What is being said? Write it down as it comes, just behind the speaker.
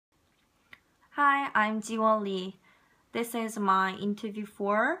Hi, I'm JIWONLEE. This is my interview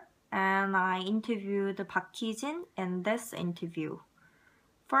 4, and I interviewed Park Hee-jin in this interview.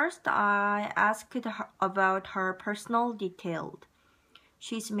 First, I asked her about her personal details.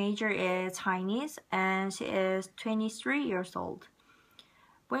 She's major is Chinese and she is 23 years old.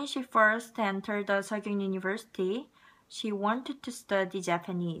 When she first entered the Sejong University, she wanted to study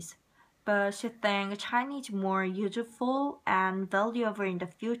Japanese, but she thinks Chinese more useful and valuable in the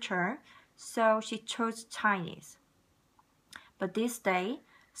future, so she chose Chinese. But this day,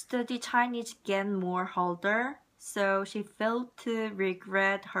 study Chinese get more harder, so she felt to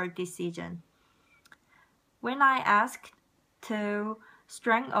regret her decision. When I asked the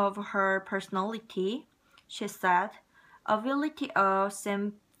strength of her personality, she said, ability of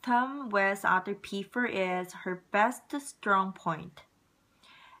symptom with other people is her best strong point.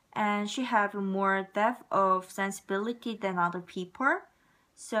 And she has more depth of sensibility than other people,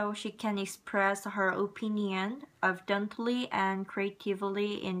 so she can express her opinion evidently and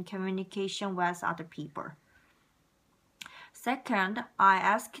creatively in communication with other people. Second, I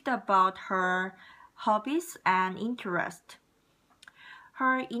asked about her hobbies and interests.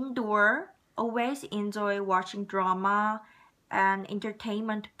 Her indoor always enjoy watching drama and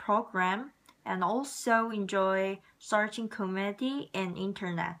entertainment program and also enjoy searching comedy in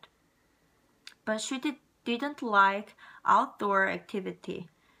internet. But she didn't like outdoor activity,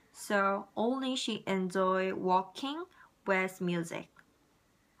 so only she enjoy walking with music.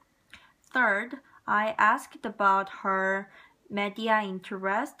 Third, I asked about her media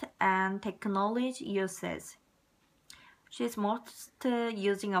interest and technology uses. She's most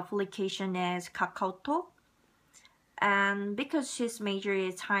using application is KakaoTalk, and because she's major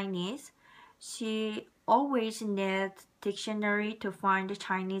is Chinese, she always needs dictionary to find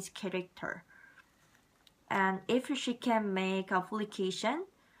Chinese character. And if she can make application,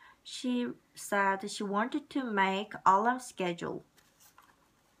 she said she wanted to make alarm schedule.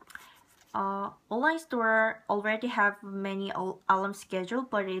 Online store already have many alarm schedule,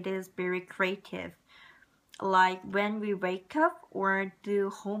 but it is very creative. Like when we wake up or do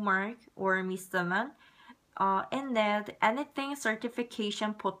homework or miss someone, and need anything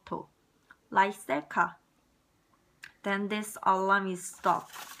certification photo, like Selka. Then this alarm is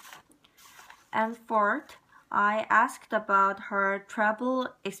stopped. And fourth, I asked about her travel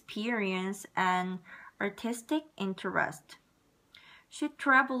experience and artistic interest. She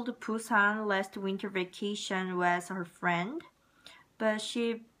traveled to Busan last winter vacation with her friend, but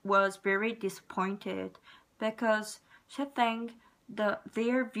she was very disappointed because she think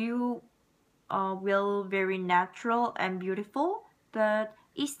their view will very natural and beautiful, but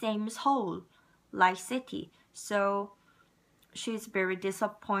it seems whole, like city, so she's very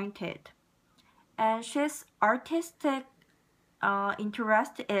disappointed. And she's artistic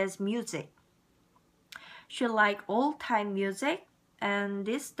interest is music. She like old-time music, and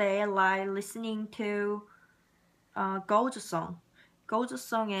this day like listening to Gold song. Gold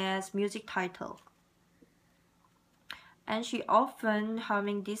song is music title. And she often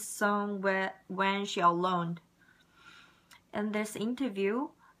humming this song when she alone. In this interview,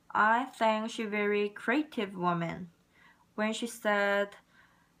 I think she very creative woman. When she said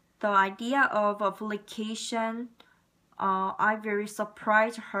the idea of application, I very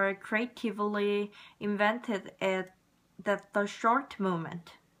surprised her creatively invented it at the short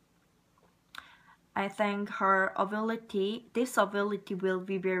moment. I think this ability will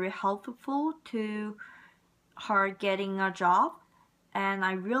be very helpful to her getting a job, and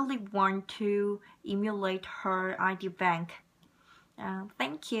I really want to emulate her ID bank.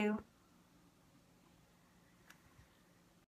 Thank you.